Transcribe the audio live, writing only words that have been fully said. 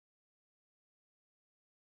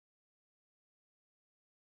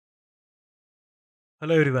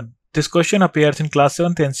Hello everyone. This question appears in class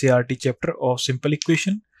 7th NCERT chapter of simple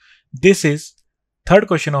equation. This is third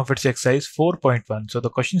question of its exercise 4.1. So the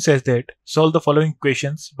question says that solve the following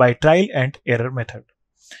equations by trial and error method.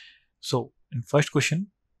 So in first question,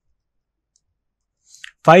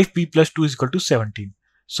 5p plus 2 is equal to 17.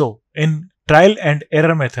 So in trial and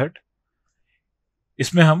error method,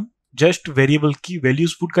 इसमें हम just variable की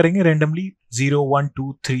values put करेंगे randomly 0, 1,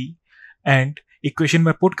 2, 3 and equation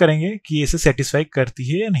में put करेंगे कि ये इसे satisfy करती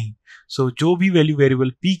है या नहीं. सो जो भी वैल्यू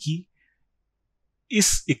वेरिएबल p की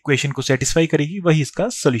इस इक्वेशन को सेटिस्फाई करेगी वही इसका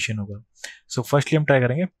सोल्यूशन होगा. सो फर्स्टली हम ट्राई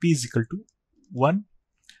करेंगे p इज इक्वल टू 1.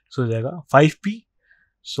 सो हो जाएगा 5p.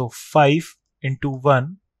 So 5 into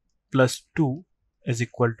 1 plus 2 is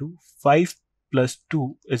equal to 5 plus 2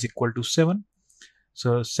 is equal to 7.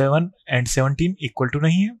 So 7 and 17 equal to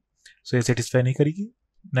नहीं है, सो ये सेटिस्फाई नहीं करेगी.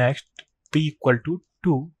 Next p equal to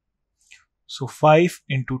 2. So 5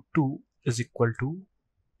 into 2 is equal to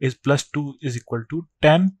is plus 2 is equal to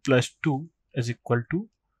 10 plus 2 is equal to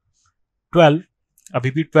 12.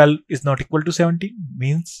 अभी भी 12 is not equal to 17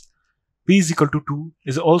 means p is equal to 2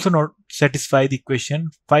 is also not satisfy the equation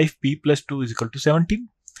 5p plus 2 is equal to 17.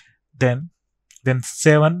 Then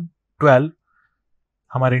 7 12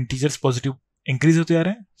 हमारे integers positive increase होते जा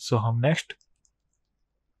रहे हैं. सो हम next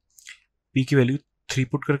p की value 3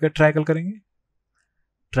 put करके ट्रायल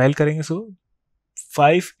करेंगे. सो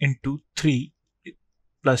 5 into 3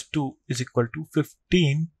 plus 2 is equal to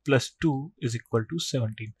 15 plus 2 is equal to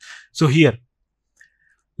 17. So here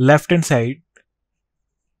left hand side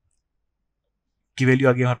की वैल्यू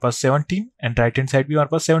आ गई हमारे पास 17 एंड राइट हैंड साइड भी हमारे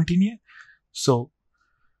पास 17 ही है. So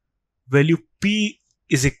value p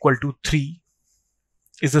is equal to 3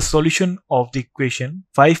 is the solution of the equation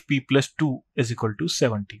 5p plus 2 is equal to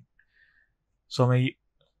 17. So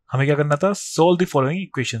हमें क्या करना था, सोल्व द फॉलोइंग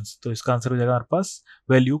इक्वेशंस. तो इसका आंसर हो जाएगा हमारे पास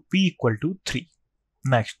value p equal to 3.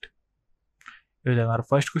 Next हो जाएगा हमारा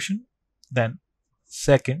फर्स्ट क्वेश्चन. देन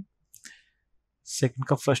सेकंड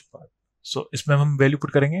का फर्स्ट पार्ट. सो इसमें हम वैल्यू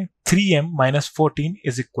पुट करेंगे 3m minus 14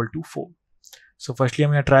 is equal to 4. So firstly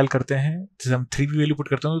हम यहाँ ट्रायल करते हैं. जैसे हम 3 भी वैल्यू पुट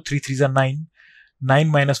करते हैं तो 3 3 जा 9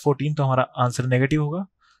 माइनस 14 तो हमारा आंसर नेगेटिव होगा.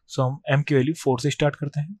 सो हम m की वैल्यू 4 से स्टार्ट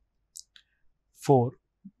करते हैं. 4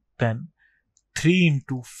 then 3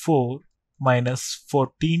 into 4 minus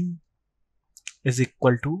 14 is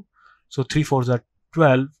equal to, so 3 4s are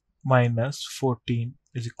 12 minus 14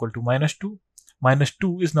 is equal to minus 2. Minus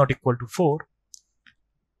 2 is not equal to 4.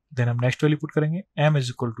 Then हम next value put करेंगे. m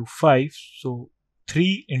is equal to 5. So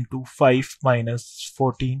 3 into 5 minus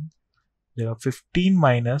 14 जगह 15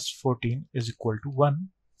 minus 14 is equal to 1.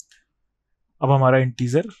 अब हमारा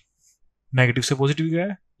integer negative से positive गया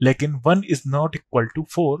है, लेकिन 1 is not equal to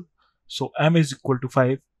 4. So m is equal to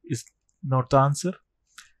 5 is not the answer.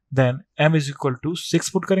 Then m is equal to 6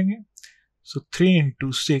 put करेंगे. So 3 into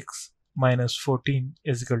 6 minus 14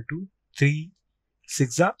 is equal to 3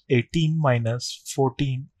 6 are 18 minus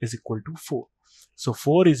 14 is equal to 4. So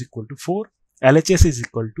 4 is equal to 4. LHS is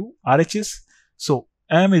equal to RHS. So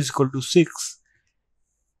m is equal to 6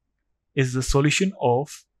 is the solution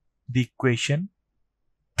of the equation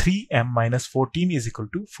 3m minus 14 is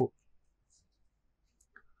equal to 4.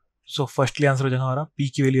 So firstly answer हो जाएगा हमारा p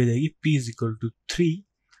की value हो जाएगी p is equal to 3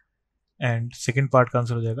 and second part का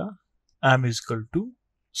answer हो जाएगा m is equal to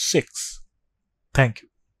 6. Thank you.